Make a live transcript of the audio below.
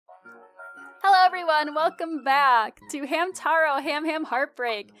everyone, welcome back to Hamtaro Ham Ham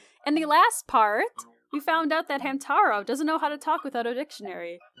Heartbreak. In the last part, we found out that Hamtaro doesn't know how to talk without a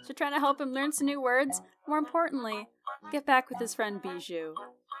dictionary. So we're trying to help him learn some new words, more importantly, get back with his friend Bijou.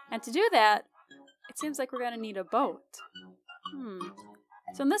 And to do that, it seems like we're going to need a boat.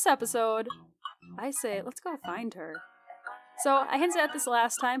 So in this episode, I say, let's go find her. So I hinted at this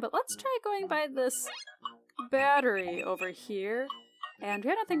last time, but let's try going by this battery over here. And we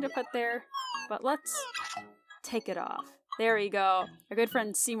have nothing to put there, but let's take it off. There we go. Our good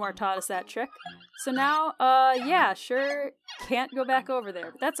friend Seymour taught us that trick. So now, yeah, sure, can't go back over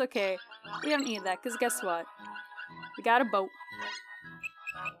there, but that's okay. We don't need that, because guess what? We got a boat.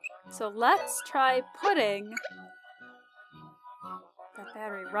 So let's try putting that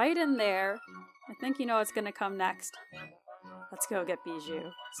battery right in there. I think you know what's going to come next. Let's go get Bijou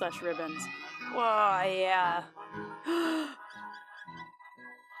 / ribbons. Whoa, yeah.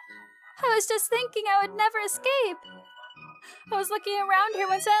 I was just thinking I would never escape. I was looking around here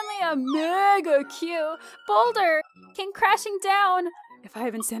when suddenly a mega cute boulder came crashing down. If I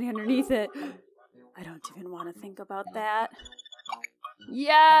had been standing underneath it, I don't even want to think about that.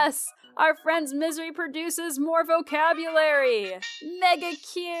 Yes! Our friend's misery produces more vocabulary! Mega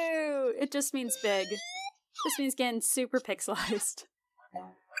cute! It just means big. This means getting super pixelized.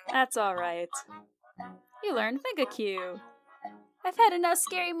 That's alright. You learned mega cute. I've had enough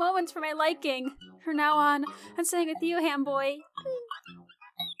scary moments for my liking. From now on, I'm staying with you, Ham Boy.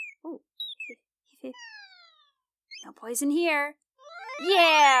 Ooh. No poison here.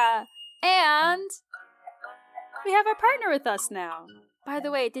 Yeah! And we have our partner with us now. By the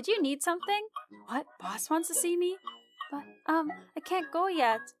way, did you need something? What? Boss wants to see me? But, I can't go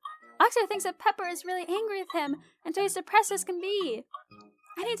yet. Oxnard thinks that Pepper is really angry with him, and so he's depressed as can be.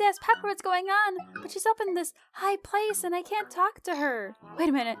 I need to ask Pepper what's going on, but she's up in this high place and I can't talk to her. Wait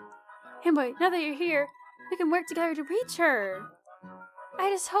a minute. Hamboy, now that you're here, we can work together to reach her.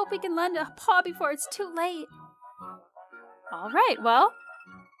 I just hope we can lend a paw before it's too late. Alright, well,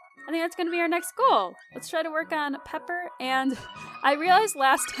 I think that's going to be our next goal. Let's try to work on Pepper, and I realized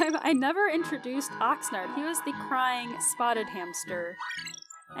last time I never introduced Oxnard. He was the crying spotted hamster.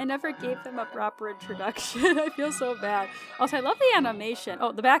 I never gave him a proper introduction. I feel so bad. Also, I love the animation.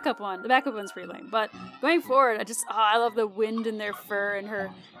 Oh, the backup one. The backup one's pretty lame. But going forward, I love the wind in their fur and her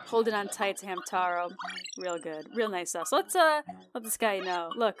holding on tight to Hamtaro. Real good. Real nice stuff. So let's let this guy know.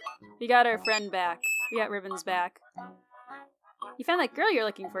 Look, we got our friend back. We got Ribbons back. You found that girl you're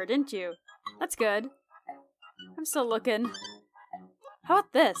looking for, didn't you? That's good. I'm still looking. How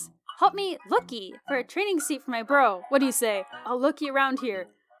about this? Help me looky for a training seat for my bro. What do you say? I'll looky around here.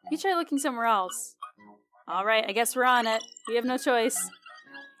 You try looking somewhere else. Alright, I guess we're on it. We have no choice.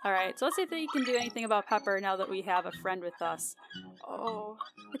 Alright, so let's see if we can do anything about Pepper now that we have a friend with us. Oh,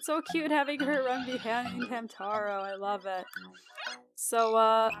 it's so cute having her run behind Hamtaro. I love it.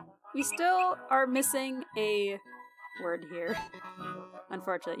 So, we still are missing a word here.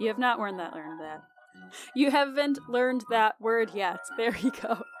 Unfortunately, you have not learned that. You haven't learned that word yet. There you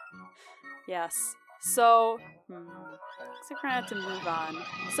go. Yes. So, so we're gonna have to move on.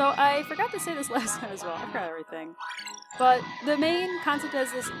 So I forgot to say this last time as well. I forgot everything. But the main concept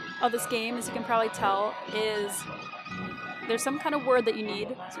of this game, as you can probably tell, is there's some kind of word that you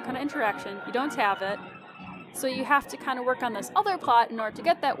need, some kind of interaction. You don't have it. So you have to kind of work on this other plot in order to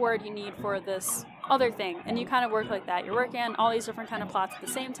get that word you need for this other thing. And you kind of work like that. You're working on all these different kind of plots at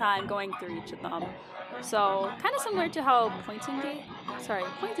the same time, going through each of them. So, kind of similar to how point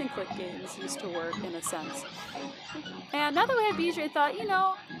and click games used to work in a sense. And now that we have Bijou, I thought, you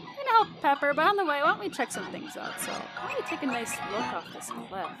know, I'm gonna help Pepper, but on the way, why don't we check some things out? So, why don't we take a nice look off this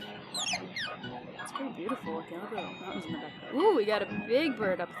cliff? It's pretty beautiful looking. Look at the mountains in the background. Ooh, we got a big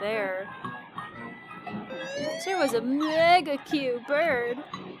bird up there. Sure was a mega cute bird.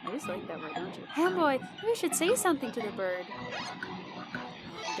 I just like that bird, don't you? Hamboy, we should say something to the bird.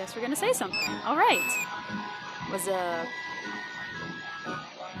 I guess we're gonna say something. Alright. What's up?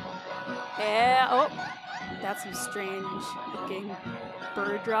 Yeah, oh. That's some strange looking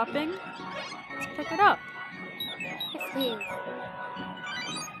bird dropping. Let's pick it up. It's you.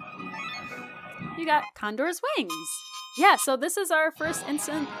 You got Condor's wings. Yeah, so this is our first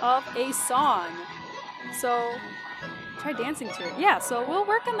instance of a song. So try dancing to it. Yeah, so we'll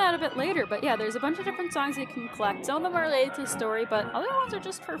work on that a bit later, but yeah, there's a bunch of different songs you can collect. Some of them are related to the story, but other ones are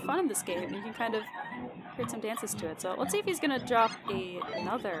just for fun in this game, and you can kind of create some dances to it. So let's see if he's gonna drop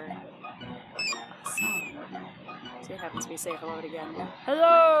another song. See what happens if we say hello again.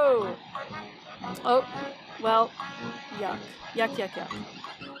 Hello! Oh, well, yuck. Yuck, yuck, yuck.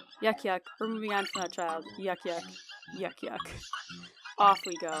 Yuck, yuck. We're moving on from that child. Yuck, yuck. Yuck, yuck. Off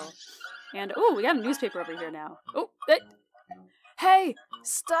we go. And, oh, we got a newspaper over here now. Oh, hey,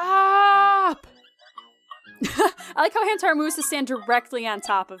 stop! I like how Hamtaro moves to stand directly on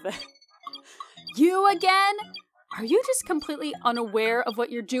top of it. You again? Are you just completely unaware of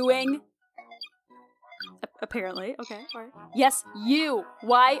what you're doing? Apparently. Okay, alright. Yes, you!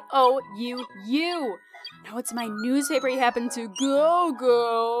 Y-O-U, you! Now it's my newspaper you happen to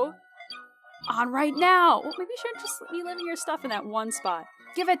go on right now. Well, maybe you shouldn't just be leaving your stuff in that one spot.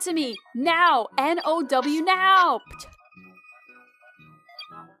 Give it to me! Now! N-O-W, now!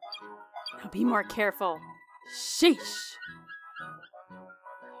 Now be more careful. Sheesh!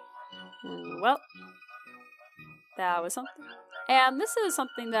 Well, that was something. And this is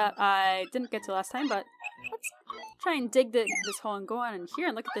something that I didn't get to last time, but let's try and dig this hole and go on in here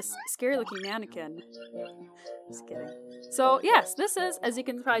and look at this scary looking mannequin. Just kidding. So yes, this is, as you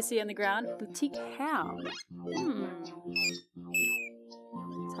can probably see on the ground, Boutique Ham.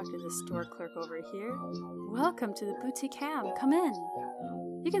 Talk to the store clerk over here. Welcome to the Boutique Ham. Come in.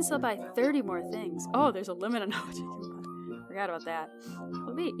 You can still buy 30 more things. Oh, there's a limit on how much you can buy. Forgot about that.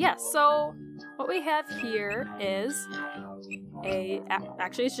 Yes, so what we have here is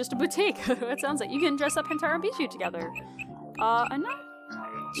actually it's just a boutique. It sounds like you can dress up Hamtaro and Bijou together. I'm not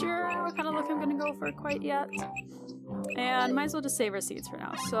sure what kind of look I'm gonna go for quite yet. And might as well just save our seats for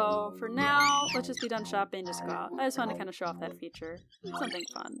now. So for now, let's just be done shopping, just go out. I just want to kind of show off that feature. Something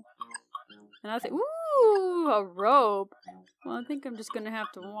fun. And I think, ooh, a robe. Well, I think I'm just gonna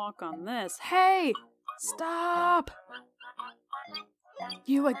have to walk on this. Hey! Stop!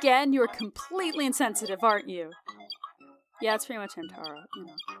 You again? You're completely insensitive, aren't you? Yeah, it's pretty much Hamtaro. You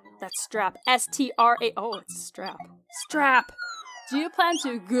know. That strap. S-T-R-A. Oh, it's strap. Strap! Do you plan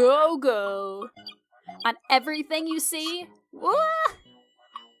to go on everything you see? Woo!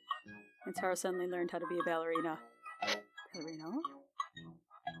 Hamtaro suddenly learned how to be a ballerina. Ballerina? I'll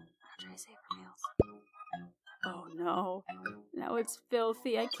try to save her nails. Oh no. Now it's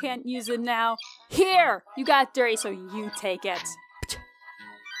filthy. I can't use it now. Here! You got dirty, so you take it.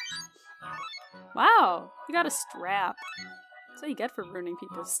 Wow, you got a strap. That's what you get for ruining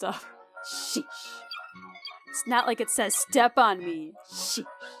people's stuff. Sheesh. It's not like it says step on me. Sheesh.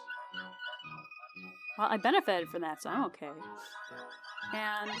 Well, I benefited from that, so I'm okay.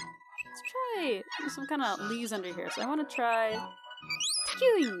 And let's try some kind of leaves under here. So I want to try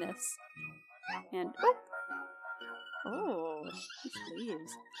doing this. And, oh, these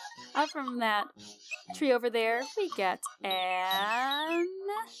leaves. Out from that tree over there, we get an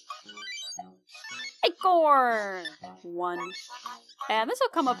acorn! 1. And this will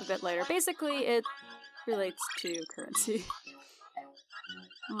come up a bit later. Basically, it relates to currency.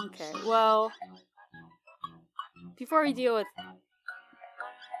 Okay, well, before we deal with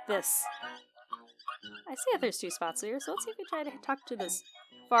this, I see that there's 2 spots here, so let's see if we try to talk to this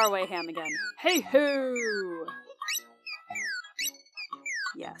faraway ham again. Hey ho!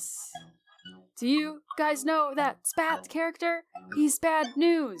 Yes. Do you guys know that Spat character? He's bad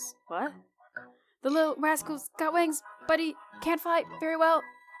news. What? The little rascal's got wings, but he can't fly very well.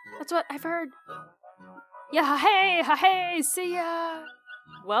 That's what I've heard. Yeah, ha hey, see ya!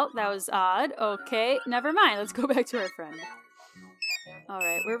 Well, that was odd. Okay, never mind. Let's go back to our friend.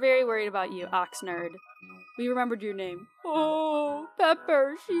 Alright, we're very worried about you, Oxnard. We remembered your name. Oh,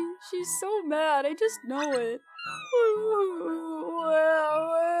 Pepper, she's so mad. I just know it.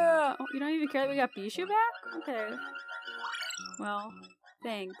 Oh, you don't even care that we got Bijou back? Okay. Well,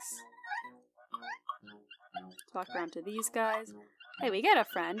 thanks. Let's walk around to these guys. Hey, we got a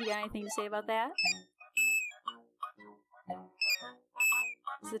friend. You got anything to say about that?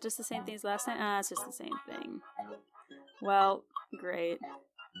 Is it just the same thing as last time? Ah, it's just the same thing. Well, great.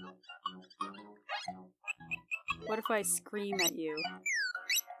 What if I scream at you?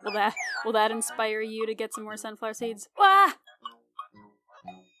 Will that inspire you to get some more sunflower seeds? Wah!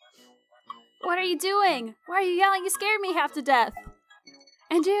 What are you doing? Why are you yelling? You scared me half to death.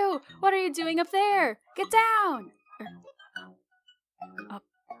 And you, what are you doing up there? Get down! Up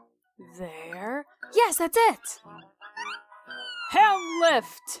there? Yes, that's it! Ham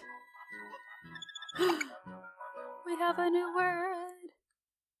lift! We have a new word.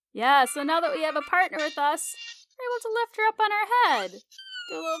 Yeah, so now that we have a partner with us, we're able to lift her up on our head.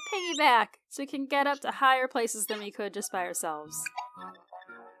 Do a little piggyback so we can get up to higher places than we could just by ourselves.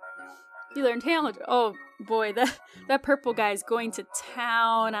 You learned Hamlet. Oh boy, that purple guy's going to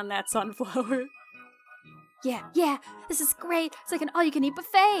town on that sunflower. Yeah, this is great. It's like an all-you-can-eat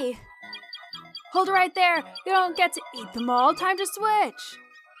buffet. Hold it right there. You don't get to eat them all. Time to switch.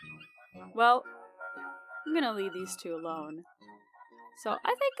 Well, I'm gonna leave these 2 alone. So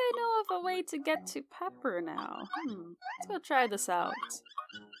I think I know of a way to get to Pepper now. Let's go try this out.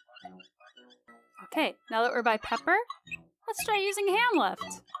 Okay, now that we're by Pepper, let's try using Ham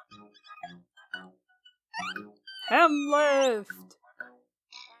Lift. Ham Lift!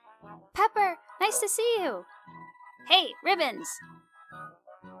 Pepper, nice to see you. Hey, Ribbons!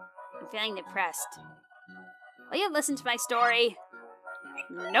 I'm feeling depressed. Will you listen to my story?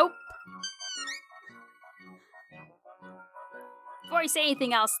 Nope. Before you say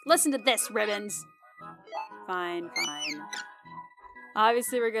anything else, listen to this, Ribbons. Fine, fine.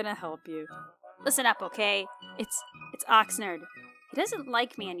 Obviously, we're gonna help you. Listen up, okay? It's Oxnard. He doesn't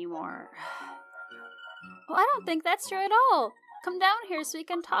like me anymore. Well, I don't think that's true at all. Come down here so we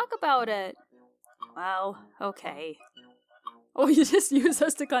can talk about it. Well, okay. Oh, you just used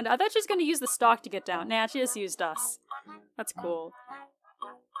us to climb down. I thought she was gonna use the stalk to get down. Nah, she just used us. That's cool.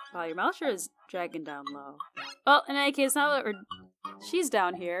 Wow, your mouth sure is dragging down low. Well, in any case, now that she's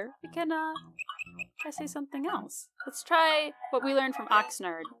down here, we can, try to say something else. Let's try what we learned from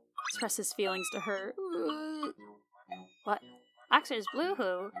Oxnard. Express his feelings to her. Ooh. What? Oxnard's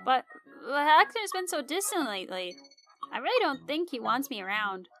blue-hoo? But Oxnard's been so distant lately. I really don't think he wants me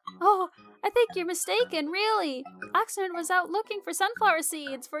around. Oh, I think you're mistaken, really. Oxnard was out looking for sunflower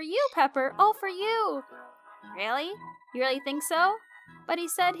seeds. For you, Pepper. Oh, for you. Really? You really think so? But he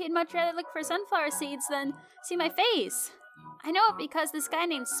said he'd much rather look for sunflower seeds than see my face. I know it because this guy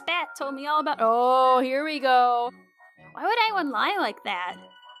named Spat told me all about— Oh, here we go. Why would anyone lie like that?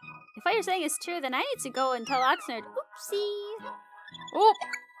 If what you're saying is true, then I need to go and tell Oxnard. Oopsie. Oh!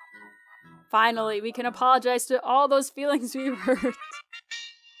 Finally, we can apologize to all those feelings we've hurt.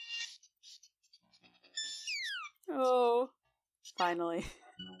 Oh. Finally.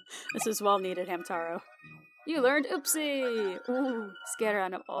 This is well needed, Hamtaro. You learned oopsie! Ooh, scatter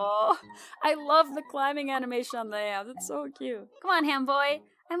on him. Oh, I love the climbing animation on the ham. It's so cute. Come on, Ham Boy.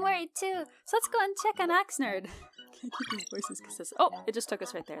 I'm worried too. So let's go and check on Oxnard. Can't keep these voices consistent. Oh, it just took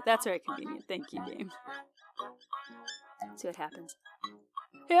us right there. That's very convenient. Thank you, game. Let's see what happens.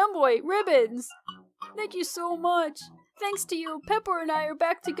 Ham Boy, Ribbons! Thank you so much. Thanks to you, Pepper and I are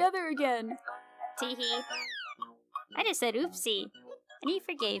back together again. Teehee. I just said oopsie, and he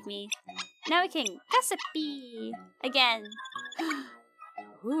forgave me. Now we can gossipy again.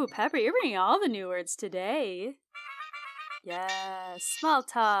 Ooh, Pepper, you're bringing all the new words today. Yes, small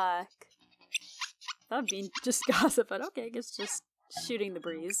talk. That'd be just gossip, but okay, I guess just shooting the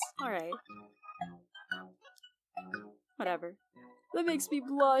breeze. Alright. Whatever. That makes me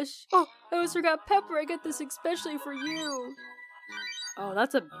blush. Oh, I almost forgot Pepper. I got this especially for you. Oh,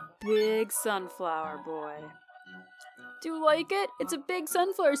 that's a big sunflower, boy. Do you like it? It's a big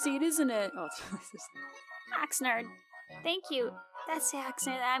sunflower seed, isn't it? Oh, it's Oxnard. Thank you. That's the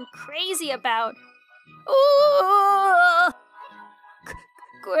Oxnard that I'm crazy about. Ooh!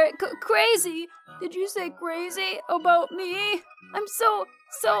 Crazy? Did you say crazy about me? I'm so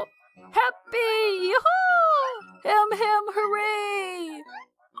happy! Yoo-hoo! Ham ham hooray!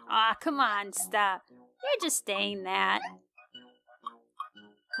 Aw, come on, stop. You're just saying that.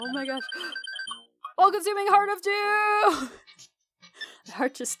 Oh my gosh. All-consuming heart of two! The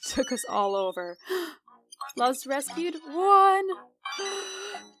heart just took us all over. Love's rescued. 1.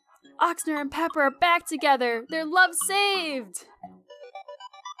 Oxnard and Pepper are back together. Their love saved.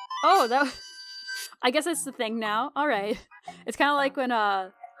 Oh, I guess that's the thing now. Alright. It's kind of like when,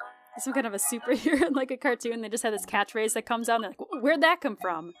 some kind of a superhero in like a cartoon, they just have this catchphrase that comes out and they're like, where'd that come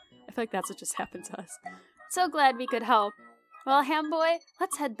from? I feel like that's what just happened to us. So glad we could help. Well, Ham Boy,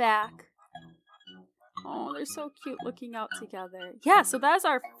 let's head back. Oh, they're so cute looking out together. Yeah, so that's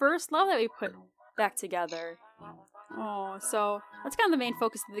our first love that we put back together. Oh, so that's kind of the main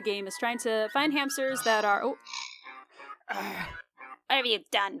focus of the game, is trying to find hamsters that are— oh. What have you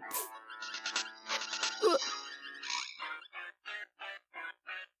done?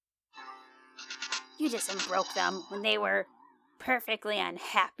 You just unbroke them when they were perfectly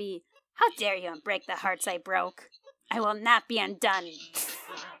unhappy. How dare you unbreak the hearts I broke? I will not be undone.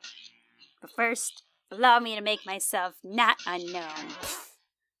 But first, allow me to make myself not unknown.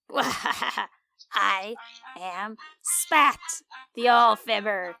 I am Spat, the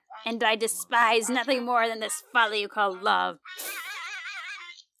all-fibber, and I despise nothing more than this folly you call love.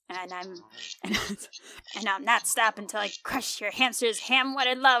 And I'll not stop until I crush your hamster's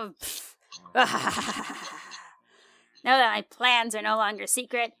ham-wetted love. Know that my plans are no longer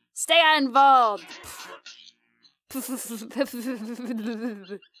secret. Stay uninvolved. I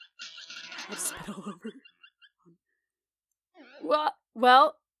just spit all over.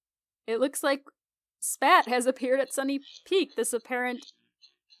 Well, it looks like Spat has appeared at Sunny Peak, this apparent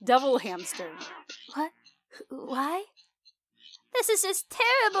devil hamster. What? Why? This is just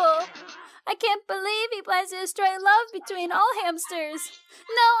terrible. I can't believe he plans to destroy love between all hamsters.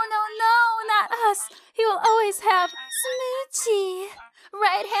 No, not Yes, he will always have smoochie.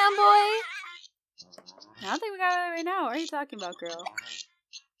 Right, Ham Boy? I don't think we got it right now. What are you talking about, girl?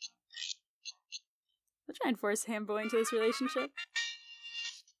 We'll try and force Ham Boy into this relationship.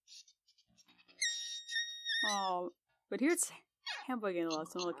 Oh, but here's Ham Boy getting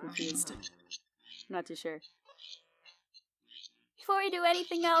lost. I'm a little confused. I'm not too sure. Before we do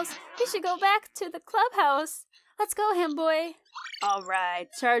anything else, we should go back to the clubhouse. Let's go, Ham Boy. Alright,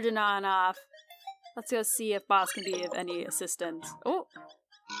 charging on off. Let's go see if Boss can be of any assistance. Oh!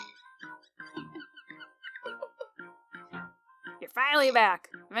 You're finally back.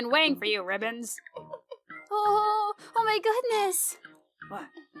 I've been waiting for you, Ribbons. Oh my goodness. What?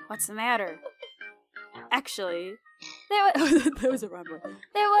 What's the matter? Actually, there was a wrong word.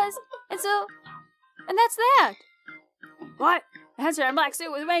 There was, and that's that. What? The Hamster in black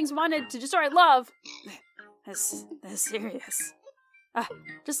suit with wings wanted to destroy love. This is serious.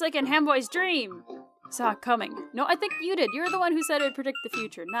 Just like in Ham Boy's dream. Saw it coming. No, I think you did. You're the one who said it would predict the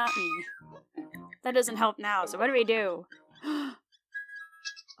future, not me. That doesn't help now, so what do we do?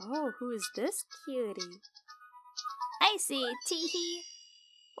 Oh, who is this cutie? I see, teehee.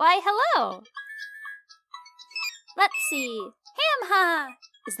 Why, hello. Let's see. Ham-ha!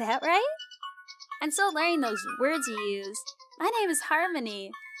 Is that right? I'm still learning those words you use. My name is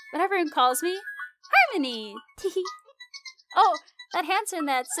Harmony, but everyone calls me Harmony. Teehee. Oh, that hamster in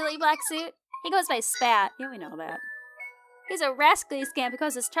that silly black suit, he goes by Spat. Yeah, we know that. He's a rascally scamp who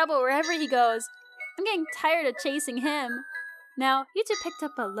causes trouble wherever he goes. I'm getting tired of chasing him. Now, you two picked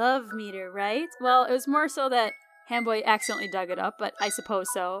up a love meter, right? Well, it was more so that Ham Boy accidentally dug it up, but I suppose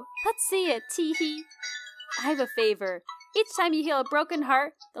so. Let's see it, teehee. I have a favor. Each time you heal a broken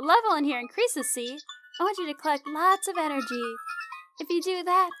heart, the level in here increases, see? I want you to collect lots of energy. If you do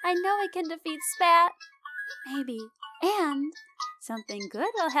that, I know I can defeat Spat. Maybe. And something good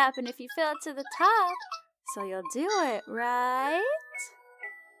will happen if you fill it to the top. So you'll do it, right?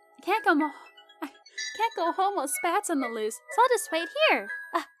 I can't go home while Spat's on the loose, so I'll just wait here.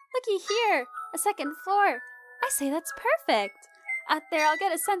 Looky here, a second floor. I say that's perfect. Out there I'll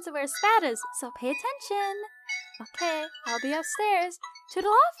get a sense of where Spat is, so pay attention. Okay, I'll be upstairs. Toodle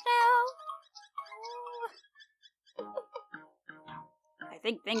off now. I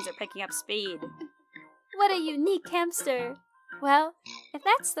think things are picking up speed. What a unique hamster. Well, if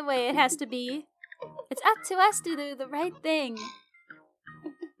that's the way it has to be, it's up to us to do the right thing.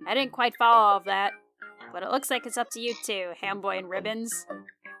 I didn't quite follow all of that, but it looks like it's up to you two, Ham Boy and Ribbons.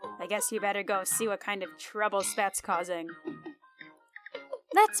 I guess you better go see what kind of trouble Spat's causing.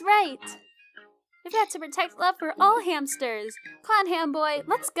 That's right. We've got to protect love for all hamsters. Come on, Ham Boy,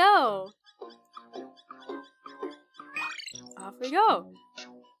 let's go. Off we go.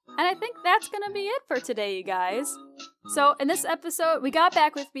 And I think that's going to be it for today, you guys. So in this episode, we got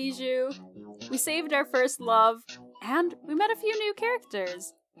back with Bijou, we saved our first love, and we met a few new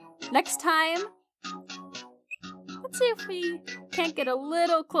characters. Next time, let's see if we can't get a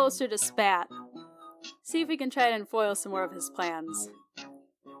little closer to Spat. See if we can try and foil some more of his plans.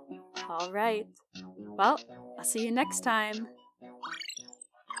 Alright. Well, I'll see you next time.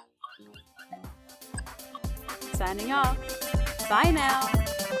 Signing off. Bye now.